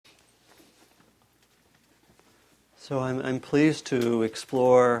So I'm pleased to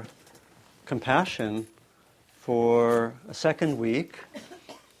explore compassion for a second week.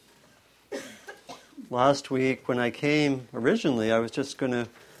 Last week when I came originally, I was just going to,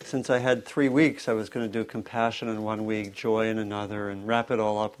 since I had 3 weeks, I was going to do compassion in 1 week, joy in another, and wrap it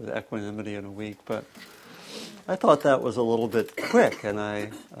all up with equanimity in a week. But I thought that was a little bit quick, and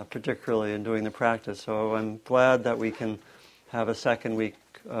I, particularly in doing the practice. So I'm glad that we can have a second week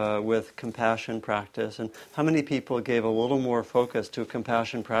with compassion practice. And how many people gave a little more focus to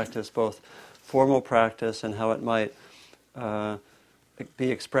compassion practice, both formal practice and how it might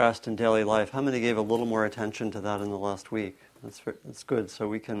be expressed in daily life? How many gave a little more attention to that in the last week? That's good. So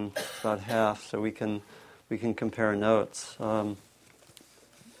we can, about half, so we can compare notes. So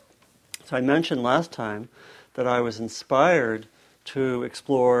I mentioned last time that I was inspired to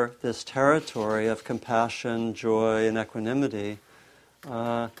explore this territory of compassion, joy, and equanimity,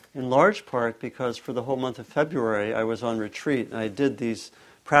 in large part because for the whole month of February I was on retreat and I did these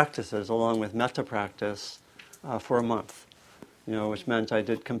practices along with metta practice for a month, which meant I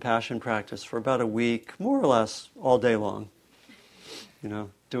did compassion practice for about a week, more or less all day long,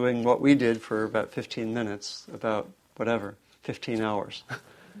 doing what we did for about 15 minutes, about 15 hours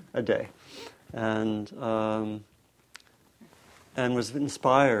a day. And was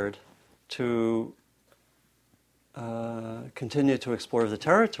inspired to continue to explore the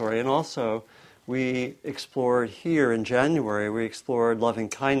territory. And also, we explored here in January, we explored loving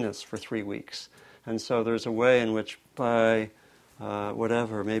kindness for 3 weeks. And so there's a way in which by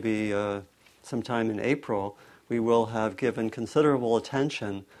maybe sometime in April, we will have given considerable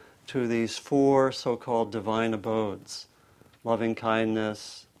attention to these 4 so-called divine abodes: loving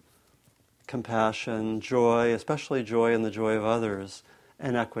kindness, compassion, joy, especially joy in the joy of others,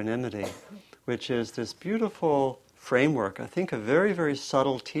 and equanimity, which is this beautiful framework, I think a very, very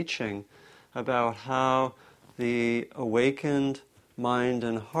subtle teaching about how the awakened mind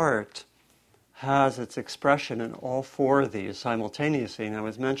and heart has its expression in all 4 of these simultaneously. And I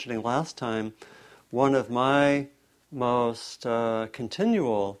was mentioning last time, one of my most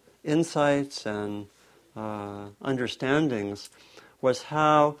continual insights and understandings was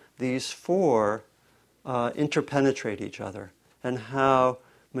how these 4 interpenetrate each other, and how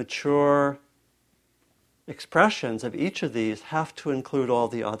mature expressions of each of these have to include all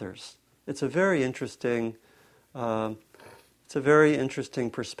the others. It's a very interesting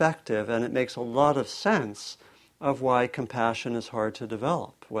perspective, and it makes a lot of sense of why compassion is hard to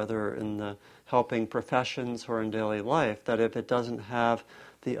develop, whether in the helping professions or in daily life, that if it doesn't have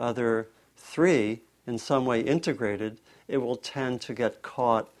the other 3 in some way integrated, it will tend to get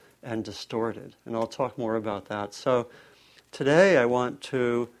caught and distorted. And I'll talk more about that. So today I want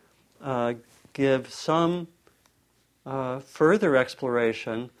to give some further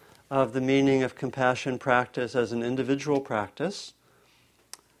exploration of the meaning of compassion practice as an individual practice.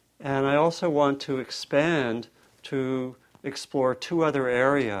 And I also want to expand to explore 2 other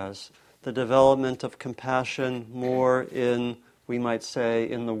areas: the development of compassion more in, we might say,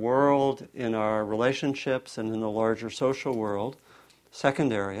 in the world, in our relationships, and in the larger social world,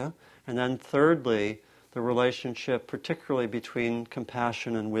 second area. And then thirdly, the relationship particularly between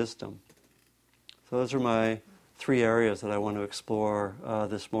compassion and wisdom. So those are my 3 areas that I want to explore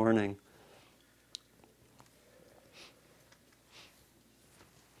this morning.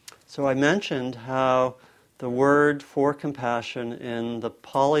 So I mentioned how the word for compassion in the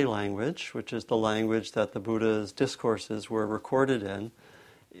Pali language, which is the language that the Buddha's discourses were recorded in,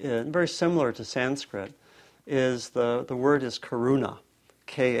 very similar to Sanskrit, is the word is karuna,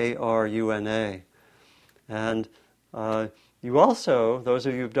 Karuna. And you also, those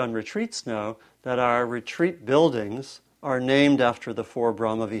of you who've done retreats know, that our retreat buildings are named after the 4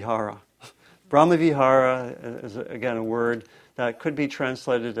 brahmavihara. Brahmavihara is, again, a word that could be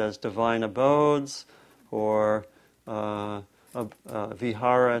translated as divine abodes, or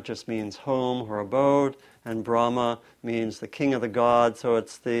vihara just means home or abode, and Brahma means the king of the gods. So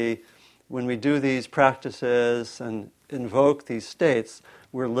it's when we do these practices and invoke these states,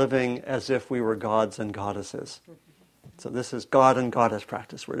 we're living as if we were gods and goddesses. So this is God and goddess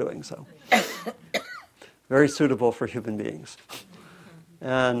practice we're doing, so. Very suitable for human beings.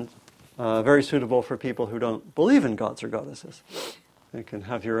 And very suitable for people who don't believe in gods or goddesses. You can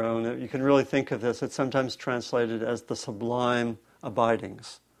have your own, you can really think of this, it's sometimes translated as the sublime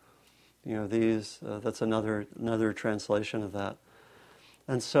abidings. That's another translation of that.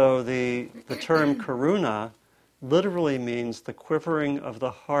 And so the term karuna literally means the quivering of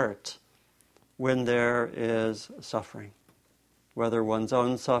the heart when there is suffering, whether one's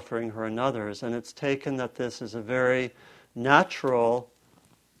own suffering or another's. And it's taken that this is a very natural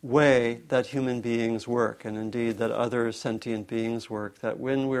way that human beings work, and indeed that other sentient beings work, that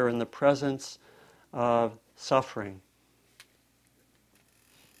when we're in the presence of suffering,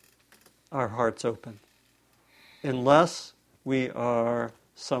 our hearts open. Unless we are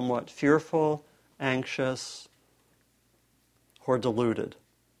somewhat fearful, anxious, or deluded,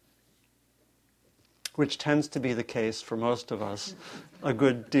 which tends to be the case for most of us a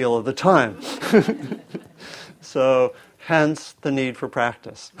good deal of the time. So, hence the need for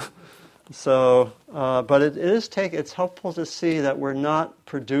practice. So, but it's helpful to see that we're not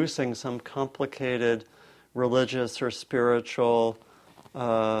producing some complicated religious or spiritual,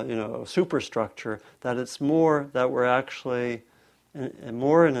 superstructure. That it's more that we're actually,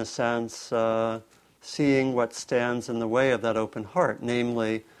 more in a sense, seeing what stands in the way of that open heart,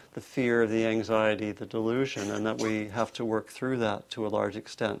 namely the fear, the anxiety, the delusion, and that we have to work through that to a large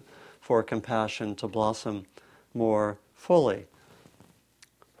extent for compassion to blossom more fully.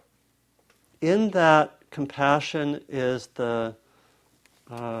 In that, compassion is the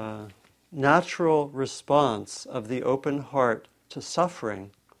natural response of the open heart to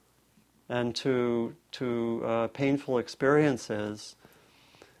suffering and to painful experiences.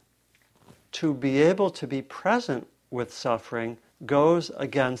 To be able to be present with suffering goes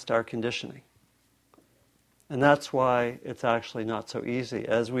against our conditioning. And that's why it's actually not so easy.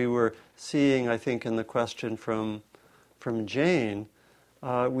 As we were seeing, I think, in the question from Jane,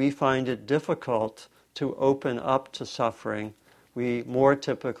 we find it difficult to open up to suffering. We more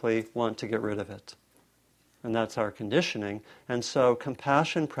typically want to get rid of it. And that's our conditioning. And so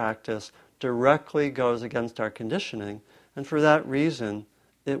compassion practice directly goes against our conditioning. And for that reason,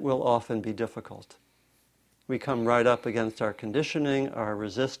 it will often be difficult. We come right up against our conditioning, our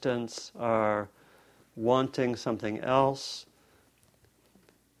resistance, our wanting something else.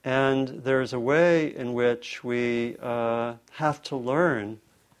 And there's a way in which we have to learn,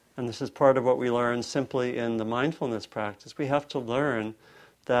 and this is part of what we learn simply in the mindfulness practice, we have to learn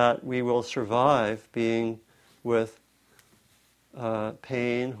that we will survive being with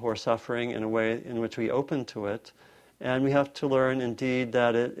pain or suffering in a way in which we open to it. And we have to learn indeed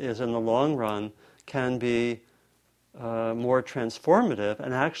that it is in the long run can be more transformative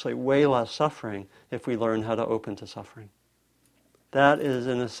and actually way less suffering if we learn how to open to suffering. That is,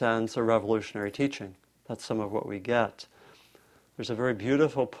 in a sense, a revolutionary teaching. That's some of what we get. There's a very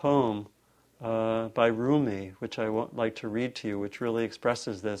beautiful poem by Rumi, which I would like to read to you, which really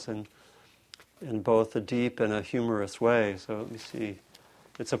expresses this in both a deep and a humorous way. So let me see.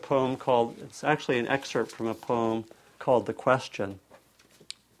 It's a poem called, it's actually an excerpt from a poem called The Question.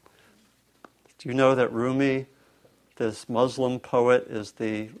 Do you know that Rumi, this Muslim poet, is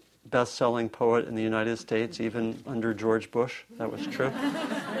the best-selling poet in the United States, even under George Bush? That was true.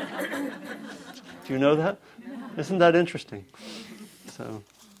 Do you know that? Isn't that interesting? So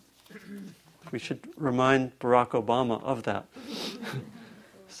we should remind Barack Obama of that.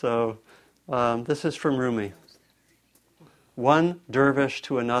 So this is from Rumi. One dervish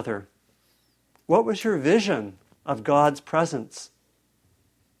to another. What was your vision of God's presence?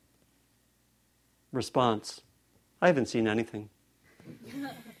 Response. I haven't seen anything.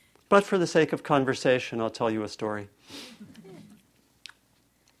 But for the sake of conversation, I'll tell you a story.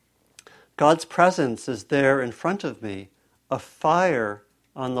 God's presence is there in front of me, a fire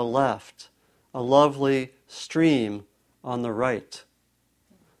on the left, a lovely stream on the right.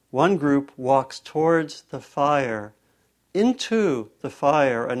 One group walks towards the fire, into the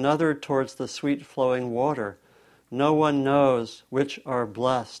fire, another towards the sweet flowing water. No one knows which are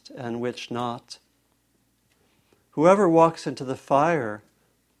blessed and which not. Whoever walks into the fire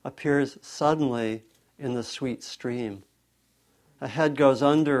appears suddenly in the sweet stream. A head goes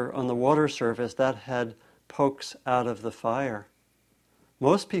under on the water surface, that head pokes out of the fire.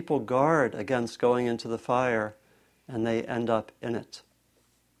 Most people guard against going into the fire, and they end up in it.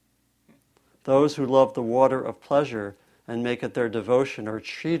 Those who love the water of pleasure and make it their devotion are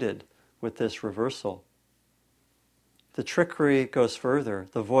treated with this reversal. The trickery goes further.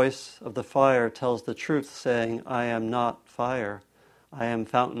 The voice of the fire tells the truth, saying, I am not fire. I am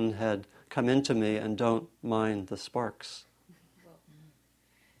fountainhead. Come into me and don't mind the sparks.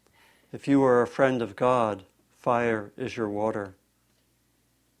 If you are a friend of God, fire is your water.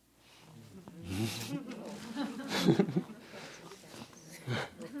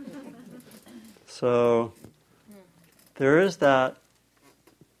 So there is that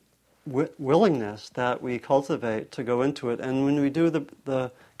willingness that we cultivate to go into it. And when we do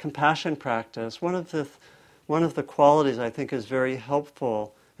the compassion practice, one of the qualities I think is very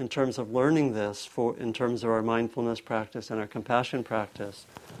helpful in terms of learning this, in terms of our mindfulness practice and our compassion practice,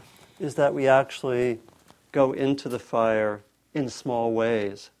 is that we actually go into the fire in small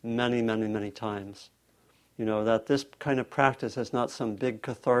ways, many, many, many times. That this kind of practice is not some big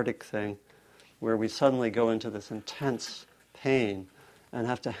cathartic thing where we suddenly go into this intense pain and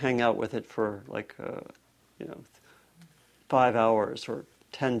have to hang out with it for 5 hours or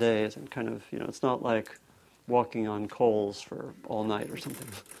 10 days and kind of, it's not like walking on coals for all night or something.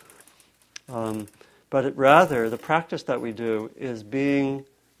 But rather, the practice that we do is being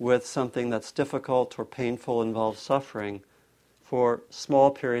with something that's difficult or painful, involves suffering, for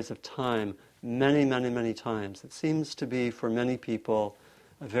small periods of time, many, many, many times. It seems to be, for many people,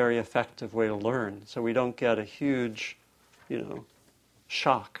 a very effective way to learn. So we don't get a huge,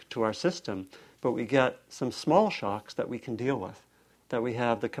 shock to our system, but we get some small shocks that we can deal with, that we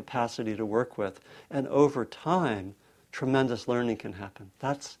have the capacity to work with. And over time, tremendous learning can happen.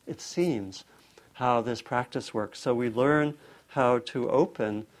 That's, it seems, how this practice works. So we learn how to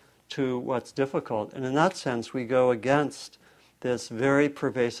open to what's difficult. And in that sense, we go against this very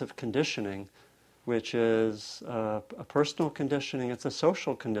pervasive conditioning, which is a personal conditioning, it's a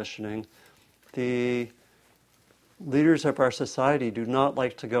social conditioning. The leaders of our society do not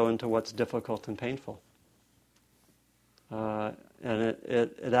like to go into what's difficult and painful. And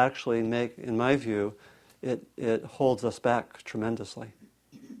it actually in my view, it holds us back tremendously.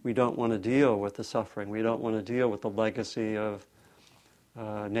 We don't want to deal with the suffering. We don't want to deal with the legacy of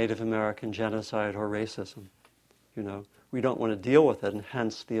Native American genocide or racism. We don't want to deal with it, and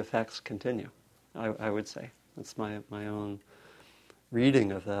hence the effects continue, I would say. That's my own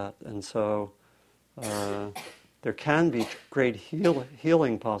reading of that. And so there can be great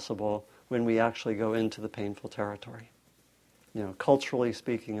healing possible when we actually go into the painful territory. Culturally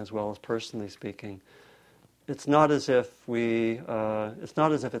speaking as well as personally speaking. It's not as if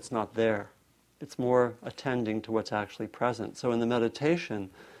it's not there. It's more attending to what's actually present. So in the meditation,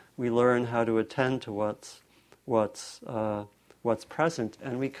 we learn how to attend to what's present,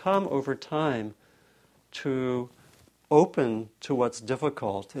 and we come over time to open to what's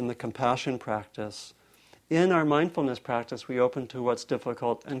difficult in the compassion practice. In our mindfulness practice, we open to what's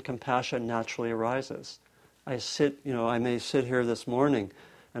difficult, and compassion naturally arises. I may sit here this morning,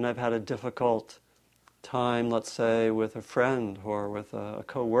 and I've had a difficult time, let's say, with a friend or with a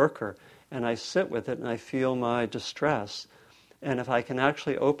coworker, and I sit with it and I feel my distress. And if I can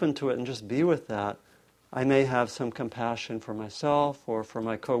actually open to it and just be with that, I may have some compassion for myself or for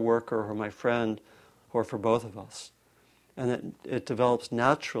my coworker or my friend or for both of us. And it develops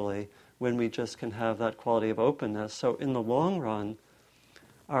naturally when we just can have that quality of openness. So in the long run,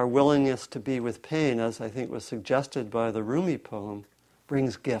 our willingness to be with pain, as I think was suggested by the Rumi poem,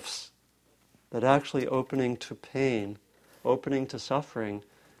 brings gifts. That actually opening to pain, opening to suffering,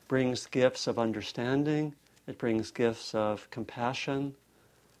 brings gifts of understanding, it brings gifts of compassion,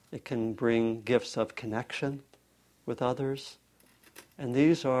 it can bring gifts of connection with others. And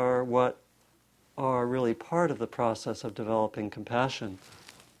these are what are really part of the process of developing compassion.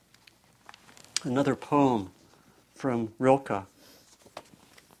 Another poem from Rilke,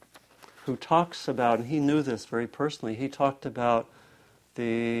 who talks about, and he knew this very personally, he talked about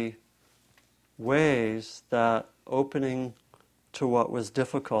the ways that opening to what was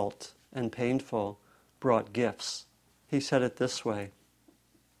difficult and painful brought gifts. He said it this way: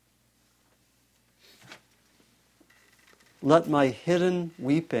 "Let my hidden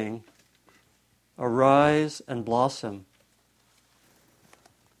weeping arise and blossom.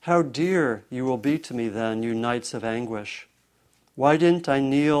 How dear you will be to me then, you nights of anguish. Why didn't I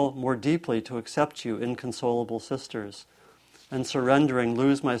kneel more deeply to accept you, inconsolable sisters, and surrendering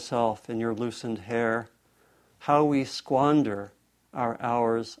lose myself in your loosened hair? How we squander our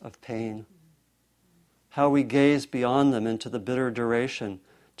hours of pain. How we gaze beyond them into the bitter duration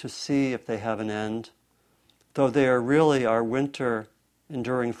to see if they have an end, though they are really our winter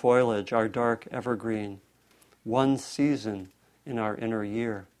enduring foliage, our dark evergreen, one season in our inner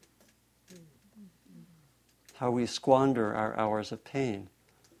year. How we squander our hours of pain."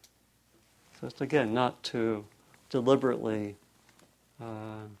 So it's again not to deliberately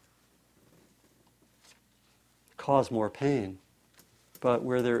cause more pain, but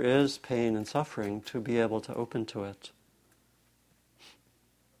where there is pain and suffering, to be able to open to it.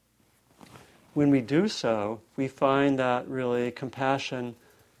 When we do so, we find that really compassion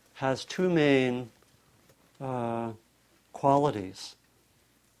has two main qualities.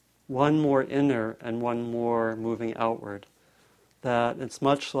 One more inner and one more moving outward. That it's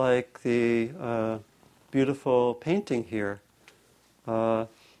much like the beautiful painting here,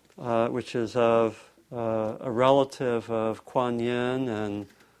 which is of a relative of Kuan Yin and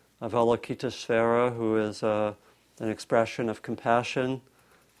Avalokitesvara, who is an expression of compassion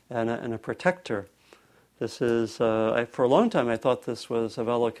and a protector. This is, for a long time I thought this was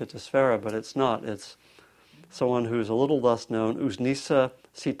Avalokitesvara, but it's not. It's someone who's a little less known, Usnisa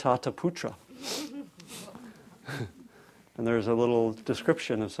Sitata Putra. And there's a little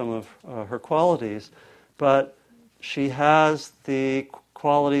description of some of her qualities. But she has the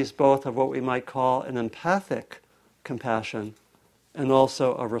qualities both of what we might call an empathic compassion and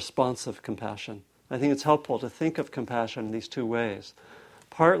also a responsive compassion. I think it's helpful to think of compassion in these two ways.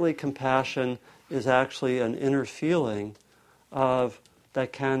 Partly compassion is actually an inner feeling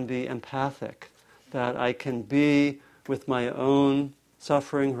that can be empathic, that I can be with my own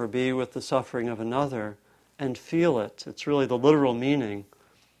suffering or be with the suffering of another and feel it. It's really the literal meaning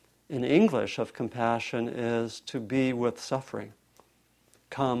in English of compassion is to be with suffering.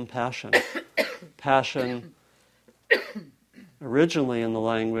 Compassion. Passion, originally in the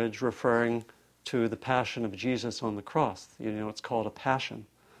language, referring to the passion of Jesus on the cross. It's called a passion.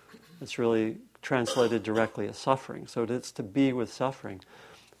 It's really translated directly as suffering. So it's to be with suffering.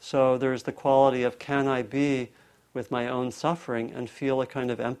 So there's the quality of, can I be with my own suffering and feel a kind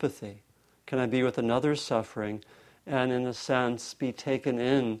of empathy? Can I be with another's suffering and, in a sense, be taken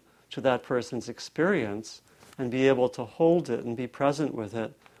in to that person's experience and be able to hold it and be present with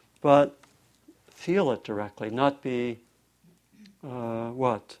it, but feel it directly, not be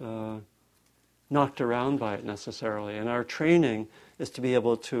knocked around by it necessarily. And our training is to be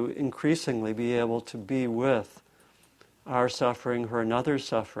able to increasingly be able to be with our suffering or another's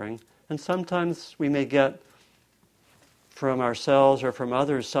suffering. And sometimes we may get from ourselves or from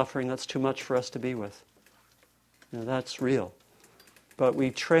others suffering that's too much for us to be with. That's real. But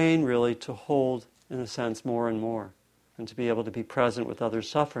we train really to hold, in a sense, more and more, and to be able to be present with others'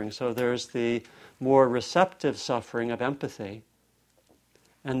 suffering. So there's the more receptive suffering of empathy,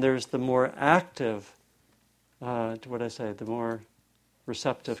 and there's the more active, the more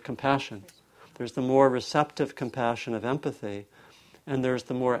receptive compassion. There's the more receptive compassion of empathy, and there's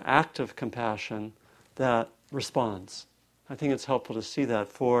the more active compassion that responds. I think it's helpful to see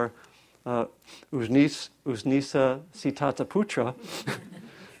that. For Usnisa Sitata Putra,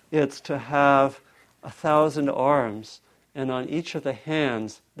 it's to have 1,000 arms, and on each of the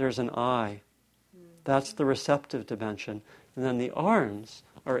hands there's an eye. That's the receptive dimension. And then the arms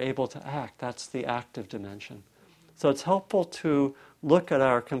are able to act. That's the active dimension. So it's helpful to look at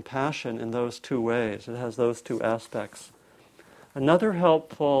our compassion in those two ways. It has those two aspects. Another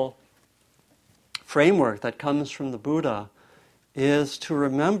helpful framework that comes from the Buddha is to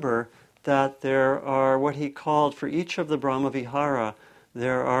remember that there are what he called, for each of the brahmavihara,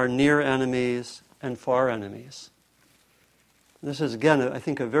 there are near enemies and far enemies. This is, again, I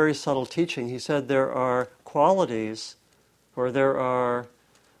think, a very subtle teaching. He said there are qualities, or there are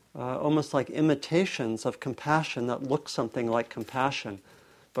almost like imitations of compassion that look something like compassion,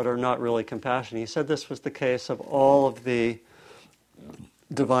 but are not really compassion. He said this was the case of all of the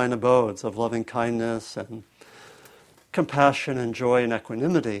divine abodes of loving kindness and compassion and joy and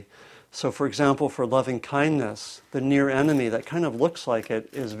equanimity. So, for example, for loving kindness, the near enemy that kind of looks like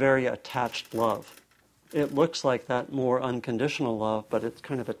it is very attached love. It looks like that more unconditional love, but it's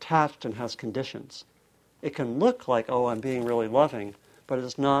kind of attached and has conditions. It can look like, oh, I'm being really loving, but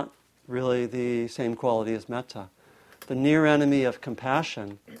it's not really the same quality as metta. The near enemy of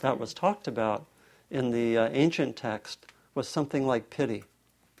compassion that was talked about in the ancient text was something like pity,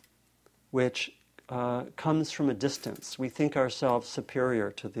 which comes from a distance. We think ourselves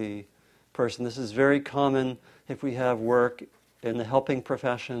superior to the person. This is very common if we have work in the helping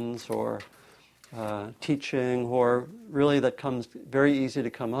professions or teaching, or really that comes very easy to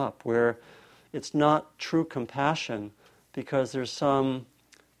come up, where it's not true compassion because there's some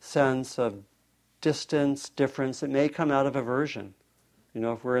sense of distance, difference. It may come out of aversion.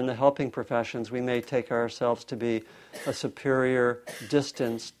 If we're in the helping professions, we may take ourselves to be a superior,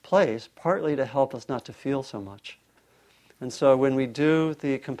 distanced place, partly to help us not to feel so much. And so when we do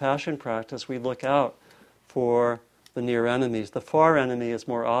the compassion practice, we look out for the near enemies. The far enemy is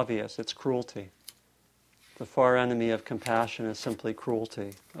more obvious. It's cruelty. The far enemy of compassion is simply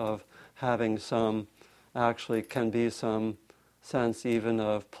cruelty, of having actually can be some sense even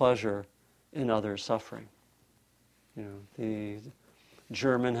of pleasure in others' suffering. The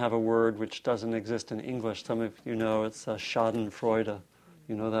German have a word which doesn't exist in English. Some of you know it's Schadenfreude.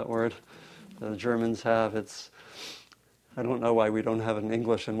 You know that word? The Germans have. I don't know why we don't have it in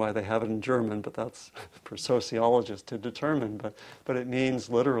English and why they have it in German, but that's for sociologists to determine. But it means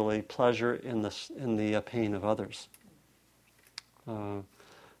literally pleasure in the pain of others.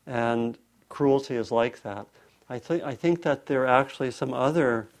 And cruelty is like that. I think that there are actually some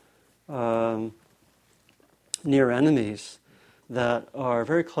other near enemies that are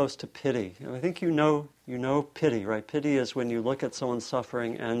very close to pity. I think you know pity, right? Pity is when you look at someone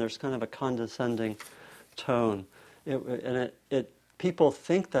suffering and there's kind of a condescending tone. People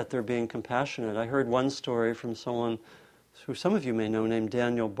think that they're being compassionate. I heard one story from someone who some of you may know named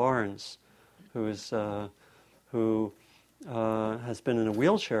Daniel Barnes, who has been in a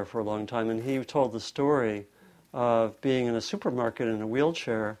wheelchair for a long time, and he told the story of being in a supermarket in a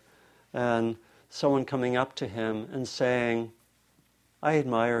wheelchair and someone coming up to him and saying, "I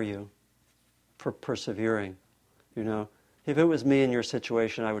admire you for persevering. You know, if it was me in your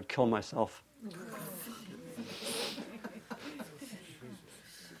situation, I would kill myself."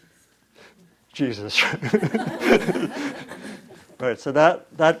 Jesus. Right, so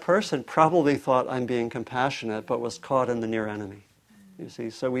that person probably thought I'm being compassionate, but was caught in the near enemy. You see,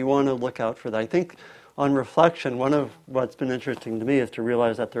 so we want to look out for that. I think on reflection, one of what's been interesting to me is to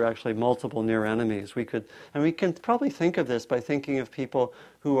realize that there are actually multiple near enemies. We can probably think of this by thinking of people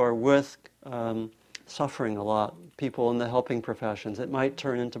who are with suffering a lot, people in the helping professions. It might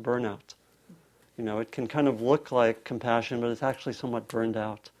turn into burnout. You know, it can kind of look like compassion, but it's actually somewhat burned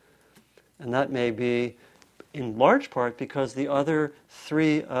out. And that may be in large part because the other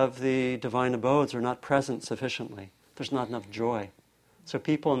three of the divine abodes are not present sufficiently. There's not enough joy. So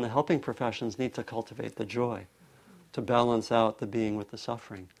people in the helping professions need to cultivate the joy to balance out the being with the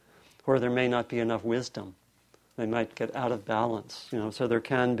suffering. Or there may not be enough wisdom. They might get out of balance. You know, so there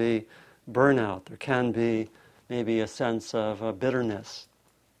can be burnout. There can be maybe a sense of bitterness.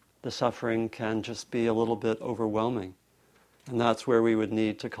 The suffering can just be a little bit overwhelming. And that's where we would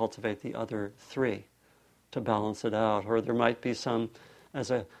need to cultivate the other three to balance it out. Or there might be some, as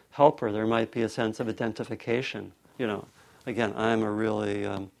a helper, there might be a sense of identification. You know, again, I'm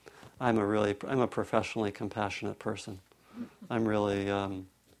a professionally compassionate person. I'm really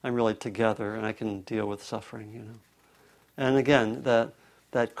together, and I can deal with suffering. You know, and again, that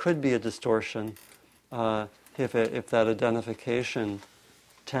could be a distortion if that identification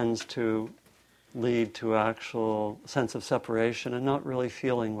tends to lead to actual sense of separation and not really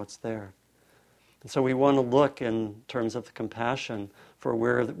feeling what's there. And so we want to look in terms of the compassion for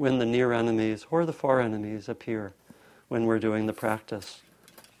when the near enemies or the far enemies appear when we're doing the practice.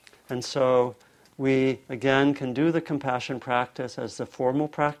 And so we, again, can do the compassion practice as the formal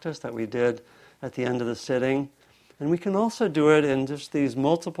practice that we did at the end of the sitting. And we can also do it in just these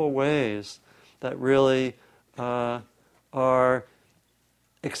multiple ways that really are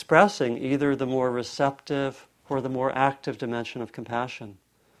expressing either the more receptive or the more active dimension of compassion.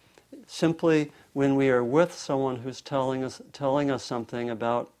 Simply when we are with someone who's telling us something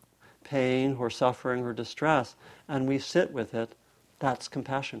about pain or suffering or distress, and we sit with it, that's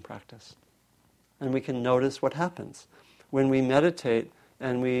compassion practice. And we can notice what happens. When we meditate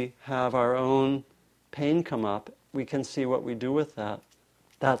and we have our own pain come up, we can see what we do with that.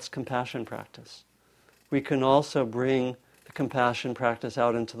 That's compassion practice. We can also bring the compassion practice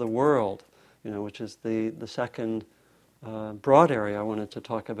out into the world, you know, which is the second broad area I wanted to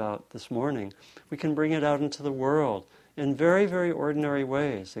talk about this morning. We can bring it out into the world in very, very ordinary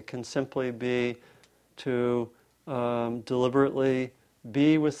ways. It can simply be to deliberately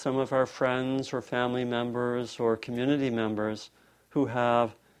be with some of our friends or family members or community members who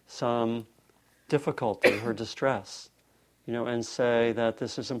have some difficulty or distress, you know, and say that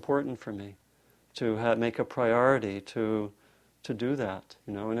this is important for me, to make a priority to do that,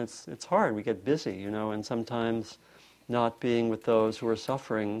 you know. And it's hard. We get busy, you know, and sometimes not being with those who are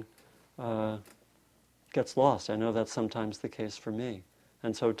suffering gets lost. I know that's sometimes the case for me.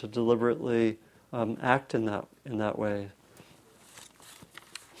 And so to deliberately act in that way.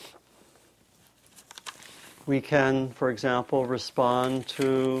 We can, for example, respond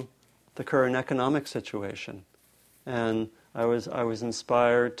to the current economic situation. And I was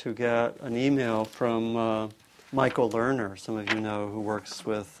inspired to get an email from Michael Lerner, some of you know, who works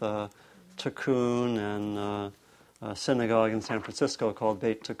with Tikkun and a synagogue in San Francisco called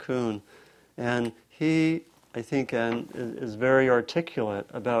Beit Tikkun. And he, I think, is very articulate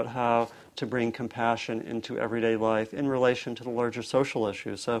about how to bring compassion into everyday life in relation to the larger social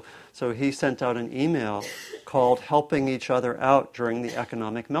issues. So he sent out an email called Helping Each Other Out During the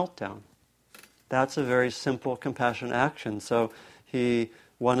Economic Meltdown. That's a very simple compassion action. So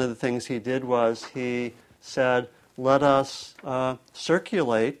one of the things he did was he said, let us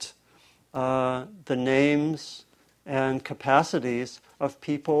circulate the names and capacities of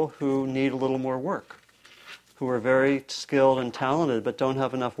people who need a little more work, who are very skilled and talented but don't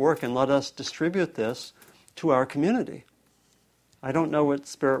have enough work, and let us distribute this to our community. I don't know what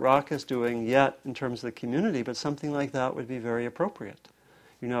Spirit Rock is doing yet in terms of the community, but something like that would be very appropriate,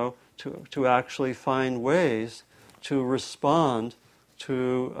 you know, to actually find ways to respond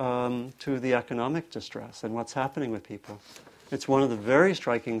to the economic distress and what's happening with people. It's one of the very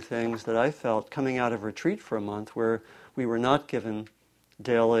striking things that I felt coming out of retreat for a month, where we were not given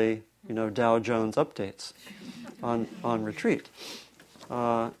daily, Dow Jones updates on retreat.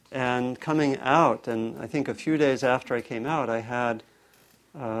 And coming out, and I think a few days after I came out, I had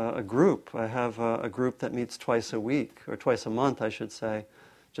a group. I have a group that meets twice a week, or twice a month, I should say,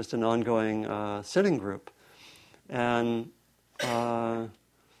 just an ongoing sitting group. And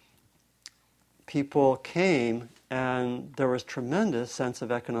people came, and there was tremendous sense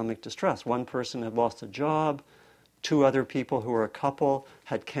of economic distress. One person had lost a job. 2 other people who were a couple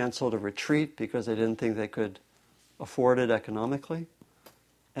had canceled a retreat because they didn't think they could afford it economically.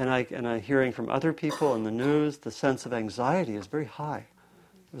 And I hearing from other people in the news, the sense of anxiety is very high.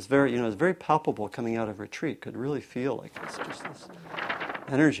 It was very, it was very palpable coming out of retreat. Could really feel like it's just this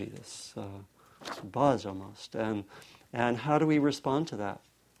energy, this buzz almost. And how do we respond to that?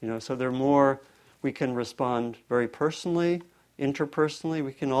 So there are more. We can respond very personally, interpersonally.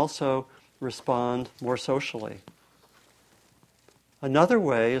 We can also respond more socially. Another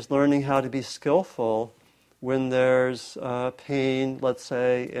way is learning how to be skillful when there's pain, let's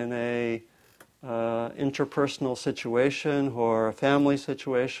say, in a interpersonal situation or a family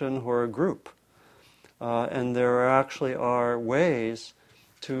situation or a group. And there actually are ways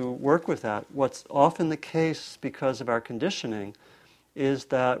to work with that. What's often the case because of our conditioning is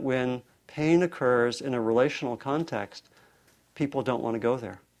that when pain occurs in a relational context, people don't want to go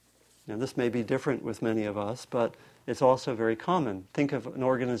there. Now, this may be different with many of us, but it's also very common. Think of an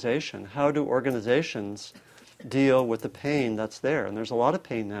organization. How do organizations deal with the pain that's there? And there's a lot of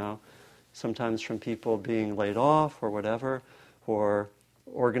pain now, sometimes from people being laid off or whatever, or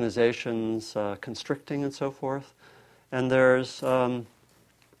organizations constricting and so forth. And there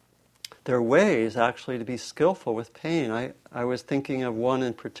are ways actually to be skillful with pain. I was thinking of one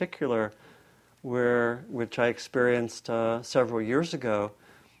in particular which I experienced several years ago,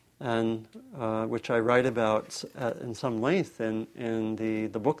 and which I write about in some length in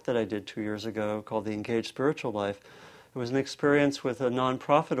the book that I did 2 years ago called The Engaged Spiritual Life. It was an experience with a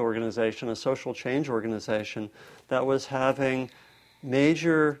nonprofit organization, a social change organization, that was having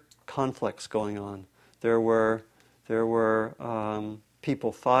major conflicts going on. There were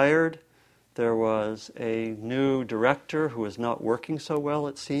people fired. There was a new director who was not working so well,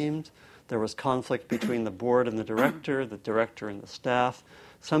 it seemed. There was conflict between the board and the director and the staff.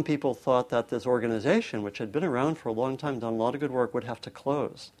 Some people thought that this organization, which had been around for a long time, done a lot of good work, would have to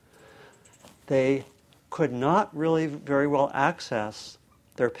close. They could not really very well access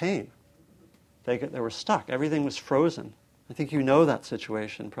their pain. They were stuck. Everything was frozen. I think you know that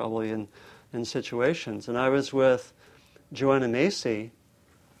situation probably in situations. And I was with Joanna Macy,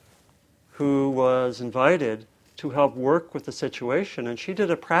 who was invited to help work with the situation, and she did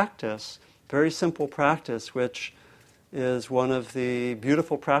a practice, very simple practice, which is one of the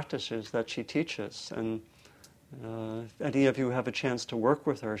beautiful practices that she teaches. And if any of you have a chance to work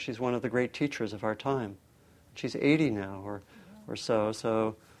with her, she's one of the great teachers of our time. She's 80 now or so.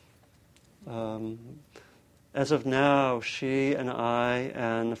 So as of now, she and I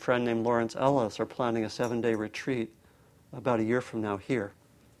and a friend named Lawrence Ellis are planning a 7-day retreat about a year from now here,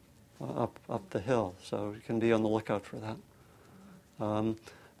 up the hill. So you can be on the lookout for that.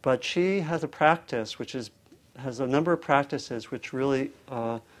 But she has a practice has a number of practices which really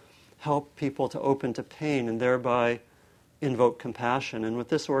help people to open to pain and thereby invoke compassion. And with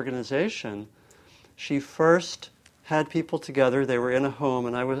this organization, she first had people together. They were in a home,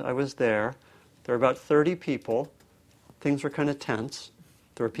 and I was there. There were about 30 people. Things were kind of tense.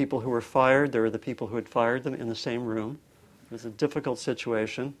 There were people who were fired. There were the people who had fired them in the same room. It was a difficult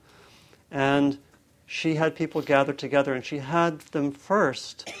situation. And she had people gather together, and she had them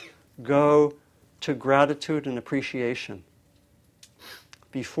first go to gratitude and appreciation.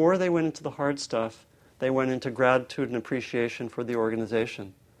 Before they went into the hard stuff, they went into gratitude and appreciation for the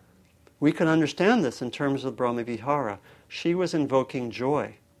organization. We can understand this in terms of brahmavihara. She was invoking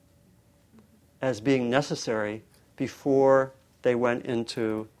joy as being necessary before they went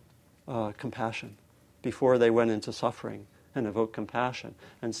into compassion, before they went into suffering and evoke compassion,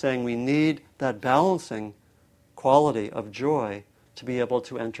 and saying we need that balancing quality of joy to be able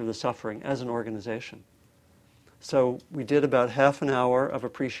to enter the suffering as an organization. So we did about half an hour of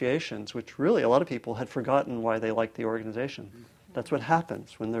appreciations, which really a lot of people had forgotten why they liked the organization. That's what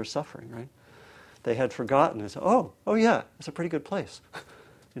happens when there's suffering, right? They had forgotten. They said, oh yeah, it's a pretty good place.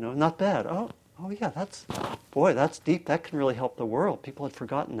 Not bad. Oh yeah, that's deep. That can really help the world. People had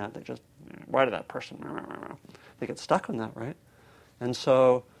forgotten that. They just, why did that person? They get stuck on that, right? And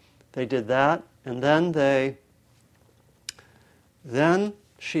so they did that, and then they Then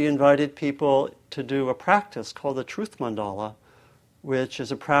she invited people to do a practice called the Truth Mandala, which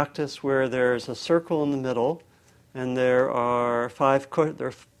is a practice where there's a circle in the middle, and there are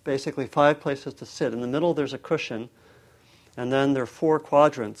basically 5 places to sit. In the middle there's a cushion, and then there are 4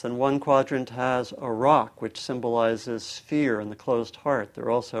 quadrants, and one quadrant has a rock, which symbolizes fear and the closed heart. There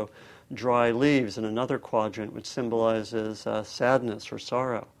are also dry leaves in another quadrant, which symbolizes sadness or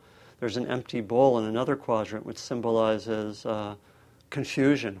sorrow. There's an empty bowl in another quadrant, which symbolizes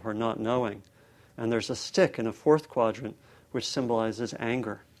confusion or not knowing. And there's a stick in a 4th quadrant, which symbolizes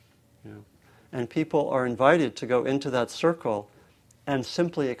anger. And people are invited to go into that circle and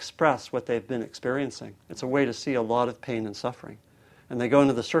simply express what they've been experiencing. It's a way to see a lot of pain and suffering. And they go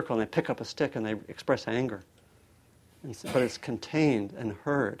into the circle and they pick up a stick and they express anger. But it's contained and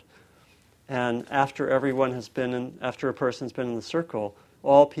heard. And after after a person's been in the circle,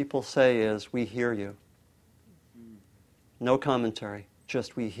 all people say is, "We hear you." No commentary,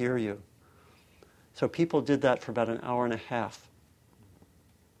 just "we hear you." So people did that for about an hour and a half.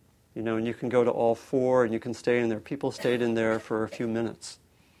 And you can go to all 4 and you can stay in there. People stayed in there for a few minutes,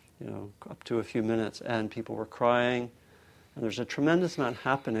 up to a few minutes, and people were crying, and there's a tremendous amount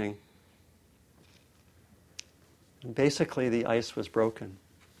happening. And basically the ice was broken.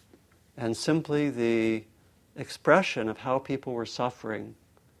 And simply the expression of how people were suffering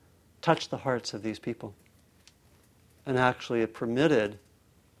touched the hearts of these people. And actually it permitted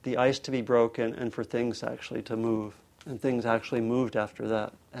the ice to be broken and for things actually to move. And things actually moved after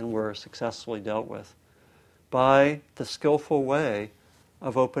that and were successfully dealt with by the skillful way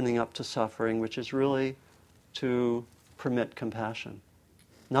of opening up to suffering, which is really to permit compassion.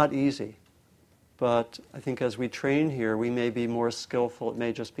 Not easy, but I think as we train here, we may be more skillful. It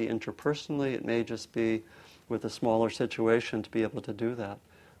may just be interpersonally, it may just be with a smaller situation to be able to do that.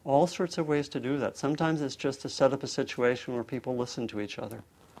 All sorts of ways to do that. Sometimes it's just to set up a situation where people listen to each other.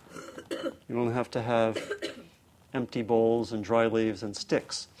 You don't have to have empty bowls and dry leaves and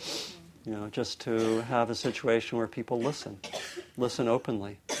sticks, just to have a situation where people listen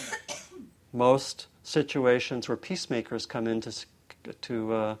openly. Most situations where peacemakers come into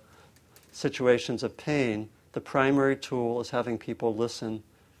situations of pain, the primary tool is having people listen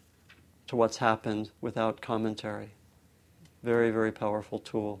to what's happened without commentary. Very, very powerful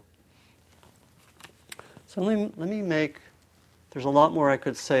tool. So let me there's a lot more I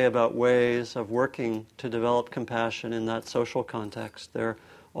could say about ways of working to develop compassion in that social context. There are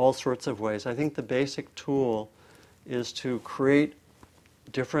all sorts of ways. I think the basic tool is to create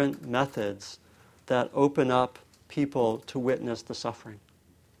different methods that open up people to witness the suffering,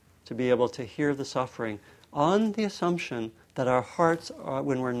 to be able to hear the suffering on the assumption that our hearts,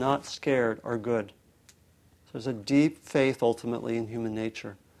 when we're not scared, are good. So there's a deep faith ultimately in human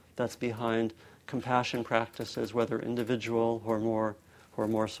nature that's behind compassion practices, whether individual or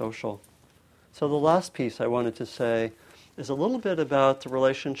more social. So the last piece I wanted to say is a little bit about the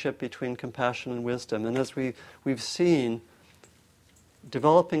relationship between compassion and wisdom. And as we've seen,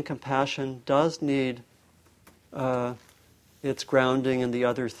 developing compassion does need its grounding in the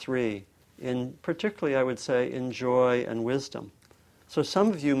other 3, in particularly, I would say, in joy and wisdom. So some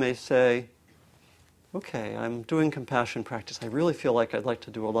of you may say, okay, I'm doing compassion practice. I really feel like I'd like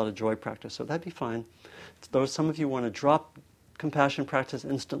to do a lot of joy practice, so that'd be fine. Though some of you want to drop compassion practice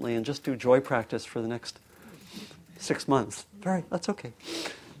instantly and just do joy practice for the next 6 months. That's okay.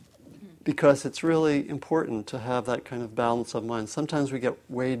 Because it's really important to have that kind of balance of mind. Sometimes we get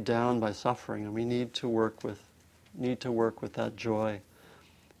weighed down by suffering, and we need to work with that joy.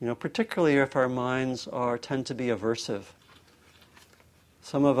 Particularly if our minds tend to be aversive.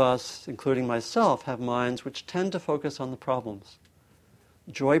 Some of us, including myself, have minds which tend to focus on the problems.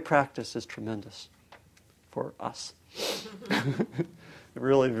 Joy practice is tremendous for us.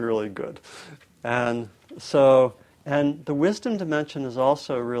 Really, really good. And the wisdom dimension is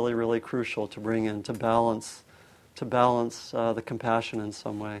also really, really crucial to bring in, to balance the compassion in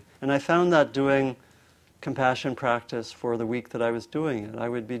some way. And I found that doing compassion practice for the week that I was doing it. I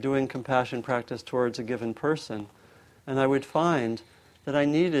would be doing compassion practice towards a given person, and I would find that I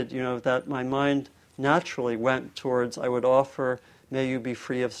needed, that my mind naturally went towards, I would offer, may you be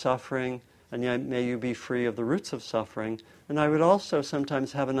free of suffering, and may you be free of the roots of suffering. And I would also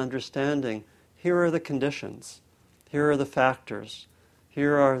sometimes have an understanding, here are the conditions, here are the factors,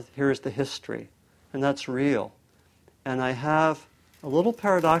 here's the history, and that's real. And I have, a little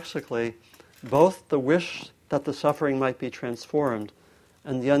paradoxically, both the wish that the suffering might be transformed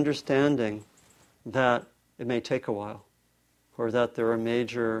and the understanding that it may take a while, or that there are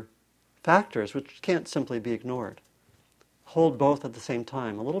major factors which can't simply be ignored. Hold both at the same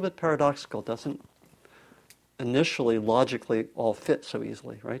time. A little bit paradoxical, doesn't initially logically all fit so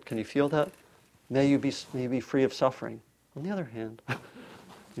easily, right? Can you feel that? May you be free of suffering. On the other hand,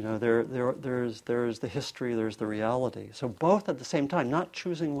 there's the history, there's the reality. So both at the same time, not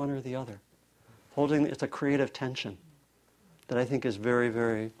choosing one or the other. It's a creative tension that I think is very,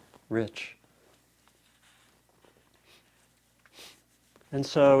 very rich. And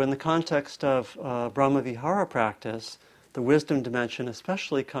so in the context of brahmavihara practice, the wisdom dimension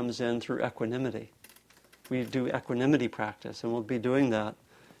especially comes in through equanimity. We do equanimity practice, and we'll be doing that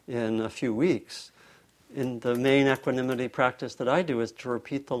in a few weeks. In the main equanimity practice that I do is to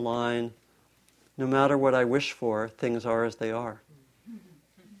repeat the line, no matter what I wish for, things are as they are.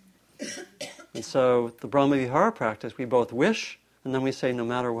 And so the brahmavihara practice, we both wish, and then we say, no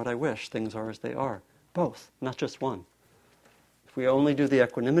matter what I wish, things are as they are. Both, not just one. If we only do the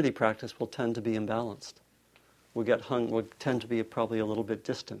equanimity practice, we'll tend to be imbalanced. We'll tend to be probably a little bit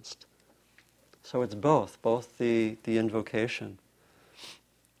distanced. So it's both the invocation.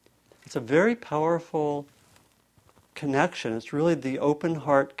 It's a very powerful connection. It's really the open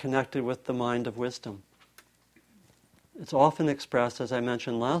heart connected with the mind of wisdom. It's often expressed, as I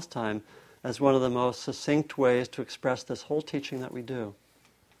mentioned last time, as one of the most succinct ways to express this whole teaching that we do.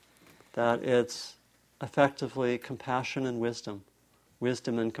 That it's effectively compassion and wisdom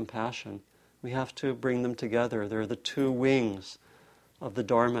and compassion. We have to bring them together. They're the two wings of the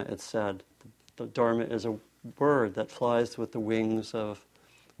Dharma, it's said. The Dharma is a bird that flies with the wings of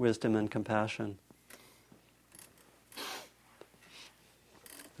wisdom and compassion.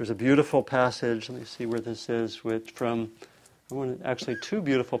 There's a beautiful passage, let me see where this is, actually two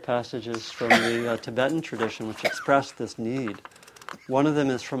beautiful passages from the Tibetan tradition which express this need. One of them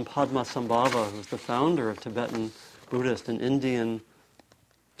is from Padmasambhava, who's the founder of Tibetan Buddhist, an Indian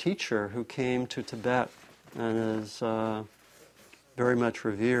teacher who came to Tibet and is very much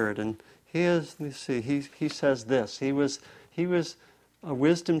revered. And he says this. He was a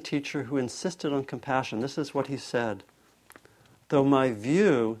wisdom teacher who insisted on compassion. This is what he said. Though my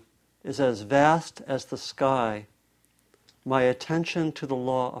view is as vast as the sky, my attention to the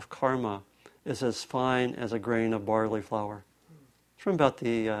law of karma is as fine as a grain of barley flour. It's from about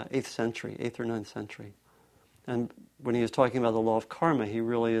the 8th or 9th century. And when he was talking about the law of karma, he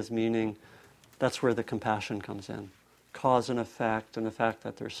really is meaning that's where the compassion comes in. Cause and the fact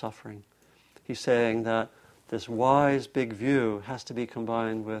that there's suffering. He's saying that this wise, big view has to be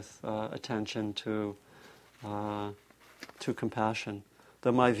combined with attention to compassion.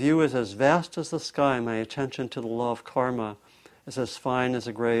 Though my view is as vast as the sky, my attention to the law of karma is as fine as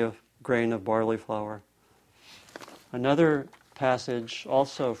a grain of barley flour. Another passage,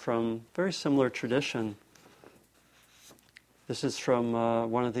 also from very similar tradition. This is from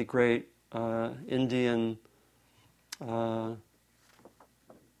one of the great Indian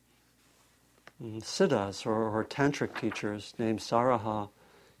siddhas or tantric teachers named Saraha.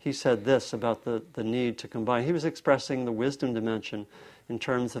 He said this about the need to combine. He was expressing the wisdom dimension in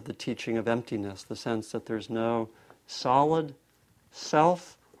terms of the teaching of emptiness, the sense that there's no solid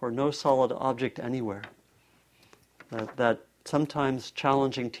self or no solid object anywhere. That sometimes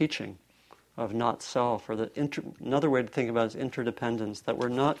challenging teaching of not self, or another way to think about it is interdependence, that we're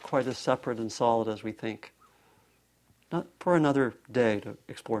not quite as separate and solid as we think. Not for another day to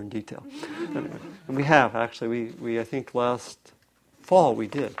explore in detail. Anyway, and we have, actually, we I think last fall we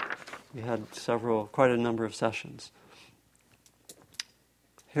did. We had quite a number of sessions.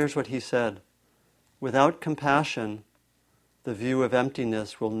 Here's what he said. Without compassion, the view of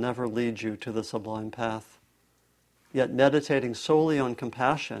emptiness will never lead you to the sublime path. Yet meditating solely on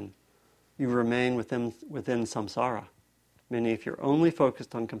compassion, you remain within samsara. Meaning if you're only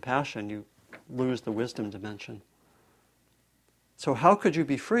focused on compassion, you lose the wisdom dimension. So how could you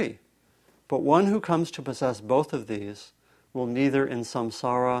be free? But one who comes to possess both of these will neither in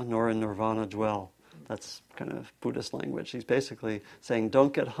samsara nor in nirvana dwell. That's kind of Buddhist language. He's basically saying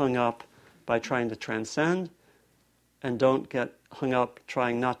don't get hung up by trying to transcend, and don't get hung up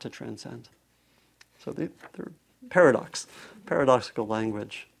trying not to transcend. So they're paradoxical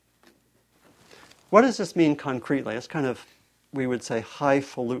language. What does this mean concretely? It's kind of, we would say,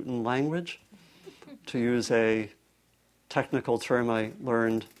 highfalutin language, to use a technical term I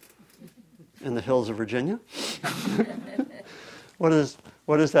learned in the hills of Virginia. What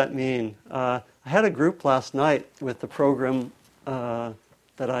does that mean? I had a group last night with the program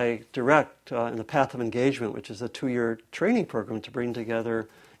that I direct in the Path of Engagement, which is a 2-year training program to bring together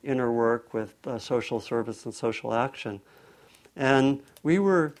inner work with social service and social action. And we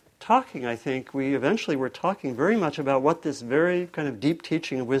were talking, we eventually were talking very much about what this very kind of deep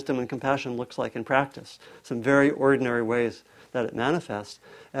teaching of wisdom and compassion looks like in practice. Some very ordinary ways that it manifests.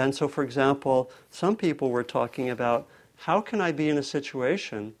 And so, for example, some people were talking about, how can I be in a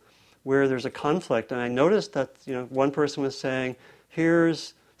situation where there's a conflict? And I noticed that, one person was saying,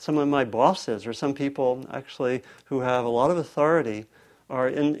 here's some of my bosses, or some people actually who have a lot of authority are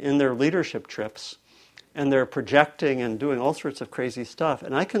in their leadership trips, and they're projecting and doing all sorts of crazy stuff.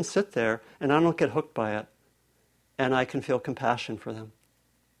 And I can sit there and I don't get hooked by it, and I can feel compassion for them.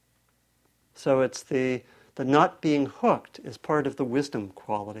 So it's the not being hooked is part of the wisdom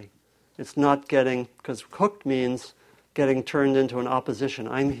quality. It's not getting, because hooked means getting turned into an opposition.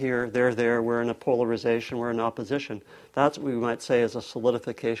 I'm here, they're there, we're in a polarization, we're in opposition. That's what we might say is a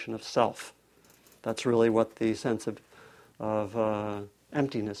solidification of self. That's really what the sense of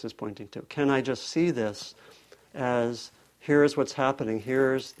emptiness is pointing to. Can I just see this as, here's what's happening,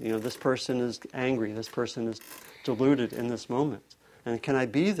 here's, this person is angry, this person is deluded in this moment. And can I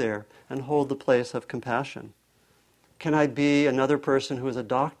be there and hold the place of compassion? Can I be, another person who is a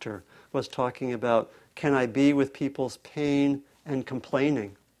doctor was talking about, can I be with people's pain and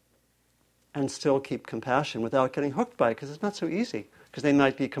complaining and still keep compassion without getting hooked by it? Because it's not so easy, because they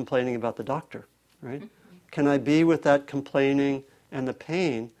might be complaining about the doctor, right? Can I be with that complaining and the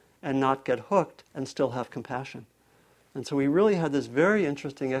pain and not get hooked and still have compassion? And so we really had this very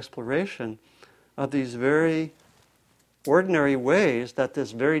interesting exploration of these very ordinary ways that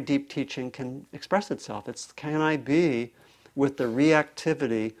this very deep teaching can express itself. It's, can I be with the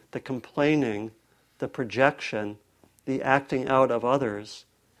reactivity, the complaining, the projection, the acting out of others,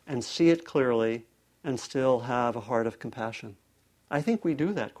 and see it clearly and still have a heart of compassion? I think we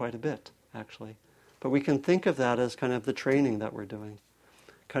do that quite a bit, actually. But we can think of that as kind of the training that we're doing,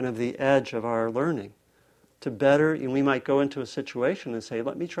 kind of the edge of our learning. To better, we might go into a situation and say,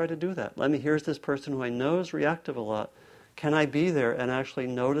 let me try to do that. Here's this person who I know is reactive a lot. Can I be there and actually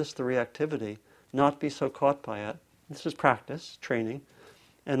notice the reactivity, not be so caught by it? This is practice, training,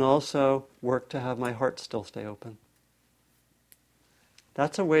 and also work to have my heart still stay open.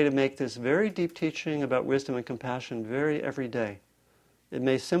 That's a way to make this very deep teaching about wisdom and compassion very everyday. It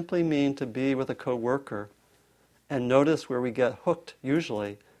may simply mean to be with a coworker and notice where we get hooked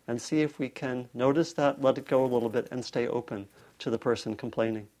usually, and see if we can notice that, let it go a little bit, and stay open to the person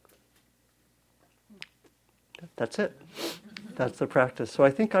complaining. That's it. That's the practice. So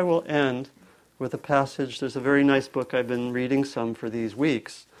I think I will end with a passage. There's a very nice book I've been reading some for these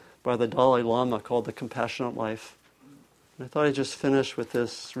weeks by the Dalai Lama called The Compassionate Life. And I thought I'd just finish with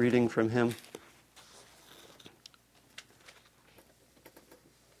this reading from him.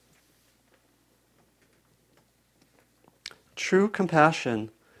 True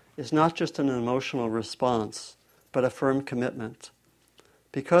compassion is not just an emotional response, but a firm commitment.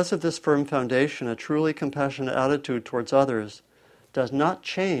 Because of this firm foundation, a truly compassionate attitude towards others does not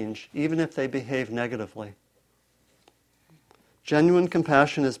change even if they behave negatively. Genuine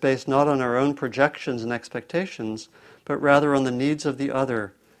compassion is based not on our own projections and expectations, but rather on the needs of the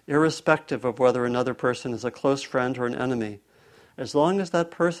other, irrespective of whether another person is a close friend or an enemy, as long as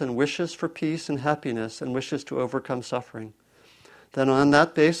that person wishes for peace and happiness and wishes to overcome suffering. Then on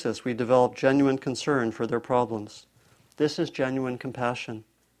that basis we develop genuine concern for their problems. This is genuine compassion.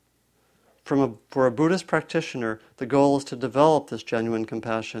 For a Buddhist practitioner, the goal is to develop this genuine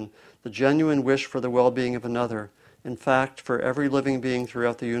compassion, the genuine wish for the well-being of another, in fact, for every living being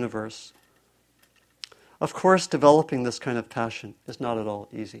throughout the universe. Of course, developing this kind of passion is not at all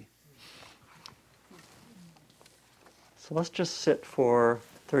easy. So let's just sit for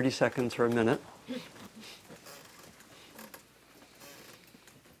 30 seconds or a minute.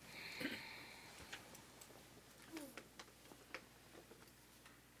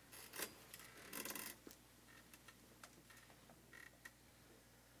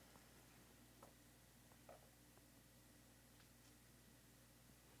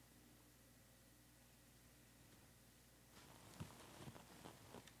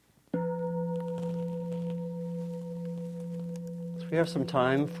 We have some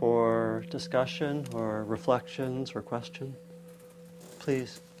time for discussion or reflections or question.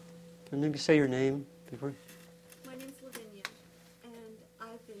 Please. And maybe say your name before. My name's Lavinia, and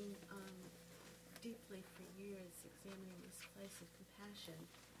I've been deeply for years examining this place of compassion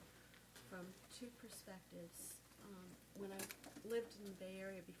from two perspectives. When I lived in the Bay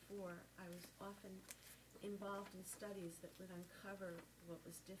Area before, I was often involved in studies that would uncover what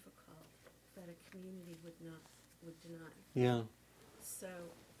was difficult that a community would deny. Yeah. So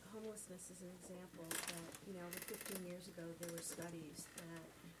homelessness is an example that, over 15 years ago, there were studies that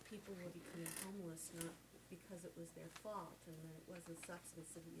people were becoming homeless not because it was their fault and that it wasn't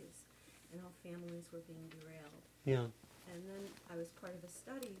substance abuse, and how families were being derailed. Yeah. And then I was part of a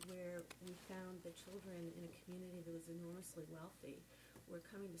study where we found that children in a community that was enormously wealthy were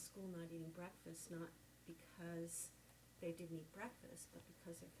coming to school not eating breakfast, not because they didn't eat breakfast, but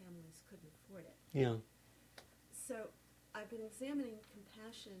because their families couldn't afford it. Yeah. So I've been examining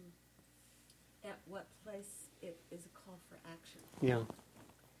compassion at what place it is a call for action. Yeah.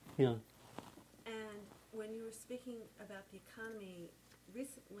 Yeah. And when you were speaking about the economy,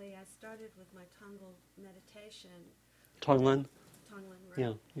 recently I started with my Tonglen meditation. Tonglen? Tonglen, right?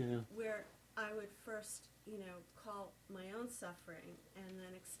 Yeah, yeah, yeah. Where I would first, call my own suffering and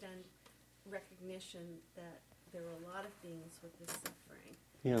then extend recognition that there are a lot of beings with this suffering.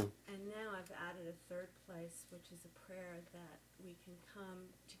 Yeah. And now I've added a third place, which is a prayer that we can come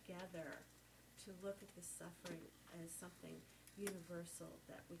together to look at this suffering as something universal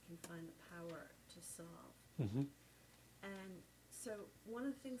that we can find the power to solve. Mm-hmm. And so one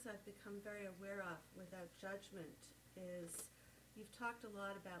of the things I've become very aware of without judgment is you've talked a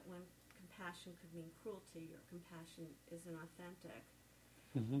lot about when compassion could mean cruelty or compassion isn't authentic.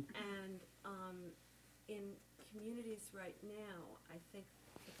 Mm-hmm. And in communities right now, I think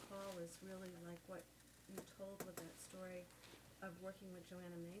the call is really like what you told with that story of working with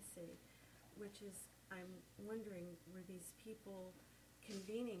Joanna Macy, which is, I'm wondering, were these people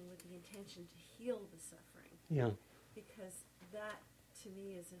convening with the intention to heal the suffering? Yeah. Because that, to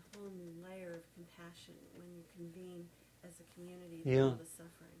me, is a whole new layer of compassion when you convene as a community to heal the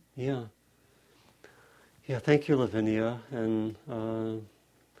suffering. Yeah. Yeah, thank you, Lavinia. And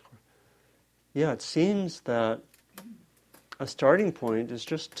it seems that a starting point is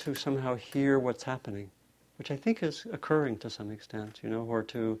just to somehow hear what's happening, which I think is occurring to some extent, or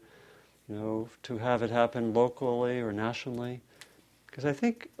to have it happen locally or nationally. Because I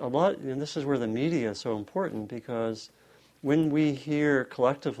think a lot, and this is where the media is so important, because when we hear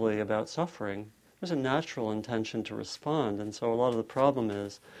collectively about suffering, there's a natural intention to respond. And so a lot of the problem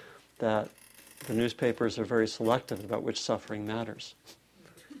is that the newspapers are very selective about which suffering matters,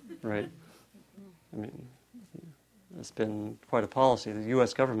 right? I mean, it's been quite a policy. The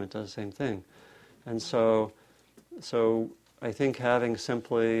U.S. government does the same thing. And so I think having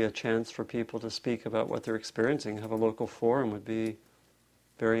simply a chance for people to speak about what they're experiencing, have a local forum, would be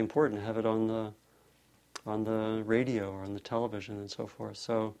very important. Have it on the radio or on the television and so forth.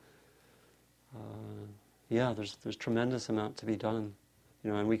 So, there's tremendous amount to be done.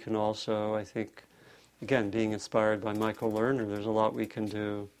 And we can also, I think, again, being inspired by Michael Lerner, there's a lot we can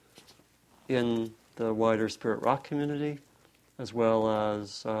do in the wider Spirit Rock community, as well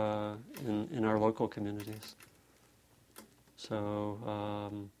as in our local communities. So,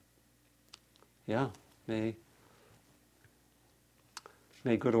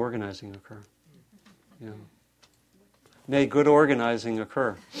 may good organizing occur. Yeah. May good organizing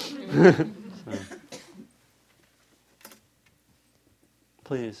occur. So.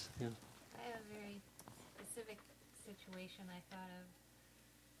 Please, yeah. I have a very specific situation I thought of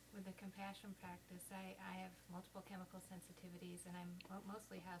with the compassion practice. I have multiple chemical sensitivities, and I'm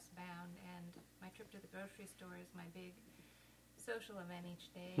mostly housebound, and my trip to the grocery store is my big social event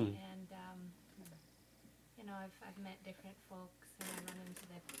each day. And I've met different folks, and I run into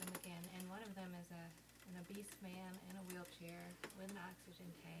them again, and one of them is an obese man in a wheelchair with an oxygen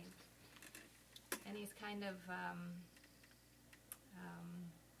tank, and he's kind of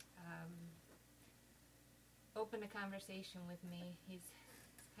open to conversation with me. He's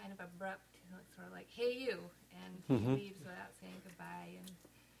kind of abrupt, sort of like, "Hey, you," and he leaves without saying goodbye. And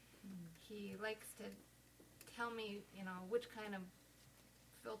he likes to tell me, which kind of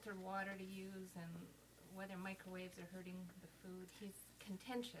filtered water to use and whether microwaves are hurting the food. He's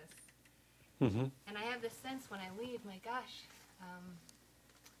contentious. And I have this sense when I leave, my gosh,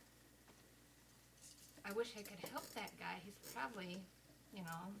 I wish I could help that guy. He's probably,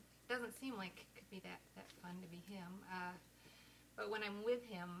 doesn't seem like it could be that fun to be him. But when I'm with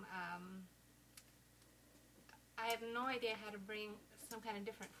him, I have no idea how to bring some kind of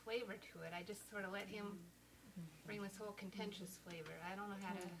different flavor to it. I just sort of let him bring this whole contentious flavor. I don't know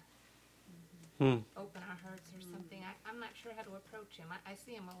how to open our hearts or something. I'm not sure how to approach him. I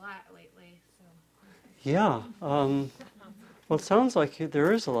see him a lot lately. So. Yeah. Well, it sounds like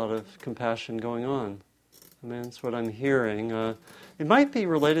there is a lot of compassion going on. I mean, that's what I'm hearing. It might be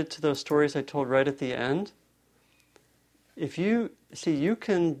related to those stories I told right at the end. If you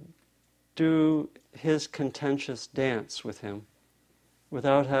can do his contentious dance with him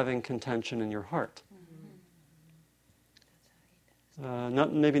without having contention in your heart.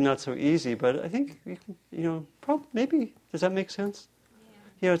 Maybe not so easy, but I think maybe, does that make sense?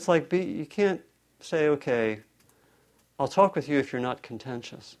 Yeah. It's like you can't say, okay, I'll talk with you if you're not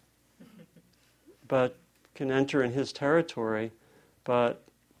contentious. But can enter in his territory, but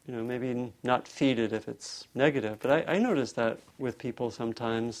maybe not feed it if it's negative. But I notice that with people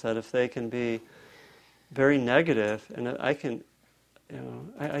sometimes, that if they can be very negative, and I can,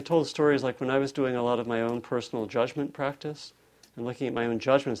 I told stories like when I was doing a lot of my own personal judgment practice and looking at my own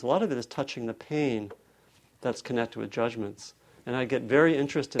judgments, a lot of it is touching the pain that's connected with judgments. And I get very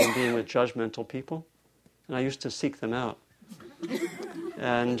interested in being with judgmental people, and I used to seek them out.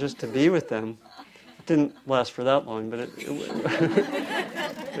 And just to be with them, it didn't last for that long, but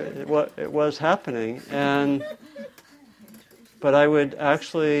it was happening. But I would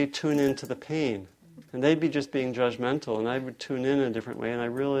actually tune into the pain. And they'd be just being judgmental, and I would tune in a different way, and it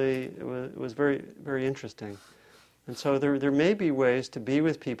was very, very interesting. And so there may be ways to be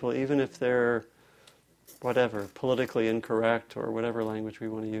with people, even if they're, whatever, politically incorrect, or whatever language we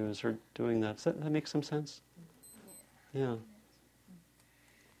want to use, or doing that. Does that make some sense? Yeah.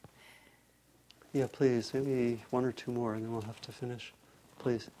 Yeah, please, maybe one or two more, and then we'll have to finish.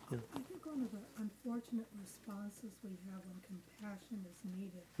 Please. Yeah. I think one of the unfortunate responses we have when compassion is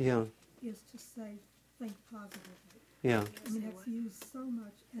needed is to say, think positively. Yeah. I mean, it's used so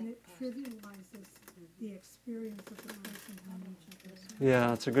much, and it trivializes the experience of the person who needs it.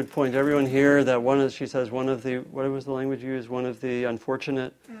 Yeah, it's a good point. Everyone here, that she says, one of the, what was the language you used? One of the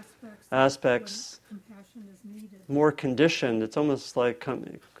unfortunate aspects compassion is needed. More conditioned. It's almost like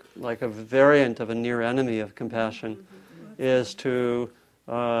a variant of a near enemy of compassion, is to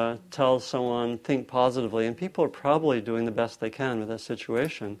tell someone, think positively. And people are probably doing the best they can with that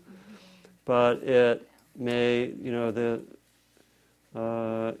situation. But it may, the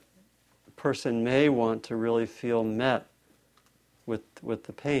person may want to really feel met with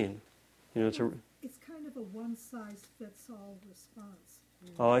the pain. It's kind of a one-size-fits-all response.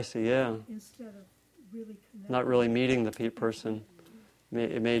 Oh, I see, yeah. Instead of really connecting. Not really meeting the person.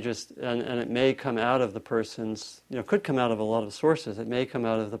 It may just, and it may come out of the person's, could come out of a lot of sources. It may come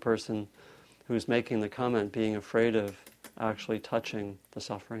out of the person who's making the comment being afraid of actually touching the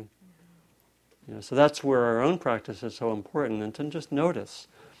suffering. So that's where our own practice is so important, and to just notice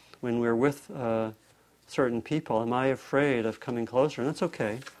when we're with certain people, am I afraid of coming closer? And that's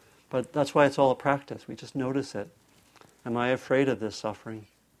okay, but that's why it's all a practice. We just notice it. Am I afraid of this suffering?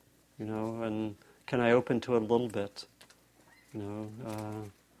 And can I open to it a little bit? Let's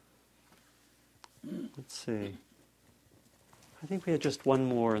see. I think we had just one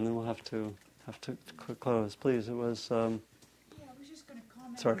more, and then we'll have to close. Please, it was. I was just going to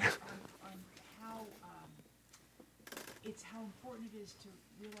comment sorry. on how how important it is to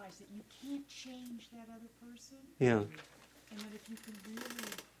realize that you can't change that other person. Yeah. And that if you can really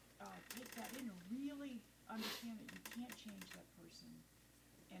take that in and really understand that you can't change that person,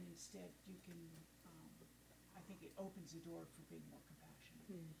 and instead you can. I think it opens the door for being more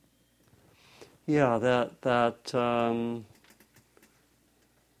compassionate. Yeah, that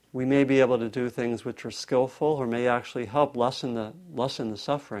we may be able to do things which are skillful or may actually help lessen the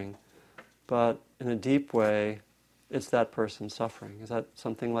suffering, but in a deep way, it's that person's suffering. Is that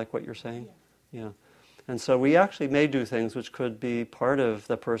something like what you're saying? Yeah. And so we actually may do things which could be part of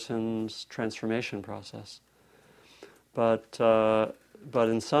the person's transformation process, but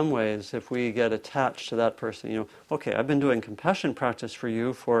in some ways, if we get attached to that person, okay, I've been doing compassion practice for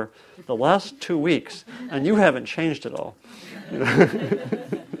you for the last 2 weeks, and you haven't changed at all.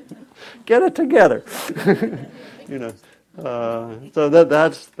 Get it together. So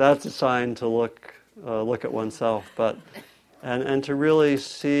that's a sign to look at oneself, and to really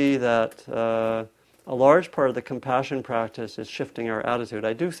see that a large part of the compassion practice is shifting our attitude.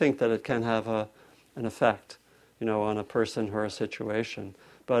 I do think that it can have an effect. On a person or a situation.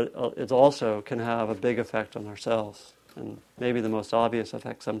 But it also can have a big effect on ourselves. And maybe the most obvious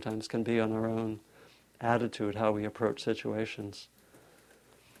effect sometimes can be on our own attitude, how we approach situations.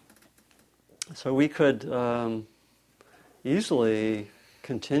 So we could easily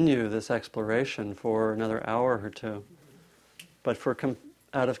continue this exploration for another hour or two. But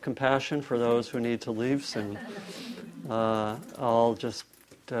out of compassion for those who need to leave soon, I'll just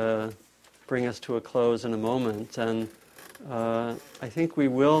bring us to a close in a moment, and I think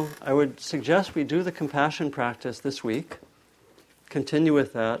I would suggest we do the compassion practice this week, continue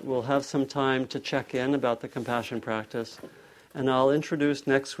with that. We'll have some time to check in about the compassion practice, and I'll introduce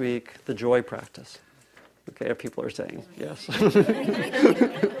next week the joy practice. Okay, people are saying yes.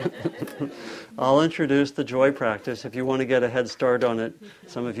 I'll introduce the joy practice. If you want to get a head start on it,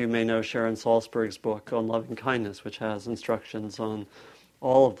 some of you may know Sharon Salzberg's book on loving kindness, which has instructions on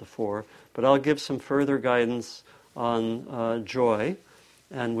all of the four. But I'll give some further guidance on joy,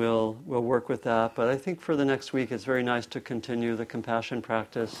 and we'll work with that. But I think for the next week, it's very nice to continue the compassion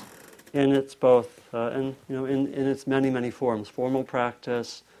practice in its both, and in its many forms: formal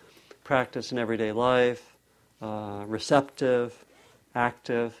practice, practice in everyday life, receptive,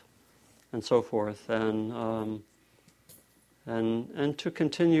 active, and so forth, and to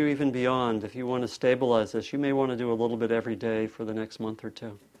continue even beyond. If you want to stabilize this, you may want to do a little bit every day for the next month or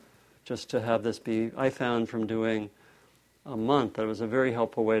two, just to have this be. I found from doing a month that it was a very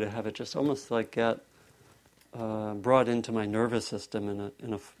helpful way to have it just almost like get brought into my nervous system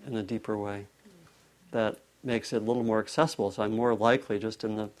in a deeper way. That makes it a little more accessible. So I'm more likely, just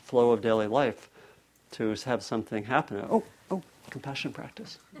in the flow of daily life, to have something happen. Oh, compassion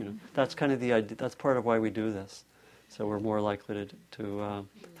practice. That's kind of the idea. That's part of why we do this. So we're more likely to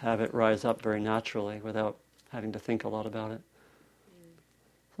have it rise up very naturally without having to think a lot about it.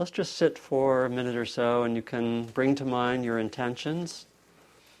 Let's just sit for a minute or so, and you can bring to mind your intentions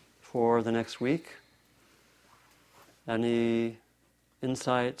for the next week. Any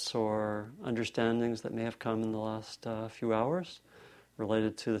insights or understandings that may have come in the last few hours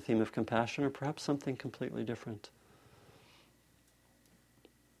related to the theme of compassion, or perhaps something completely different.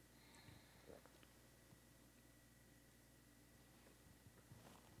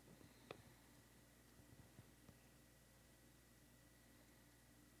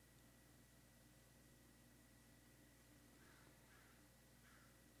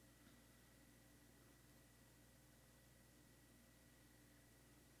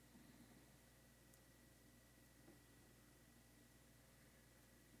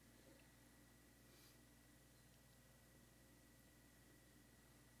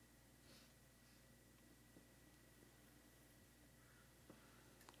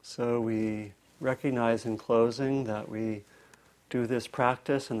 So we recognize in closing that we do this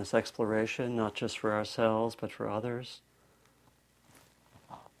practice and this exploration not just for ourselves but for others.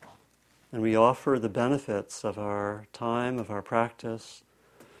 And we offer the benefits of our time, of our practice,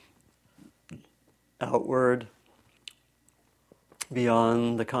 outward,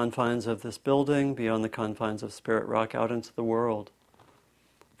 beyond the confines of this building, beyond the confines of Spirit Rock, out into the world,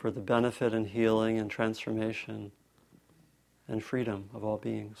 for the benefit and healing and transformation and freedom of all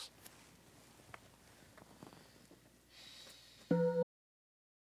beings.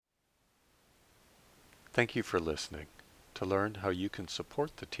 Thank you for listening. To learn how you can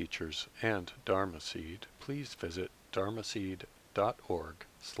support the teachers and Dharma Seed, please visit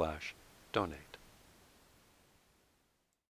dharmaseed.org/donate.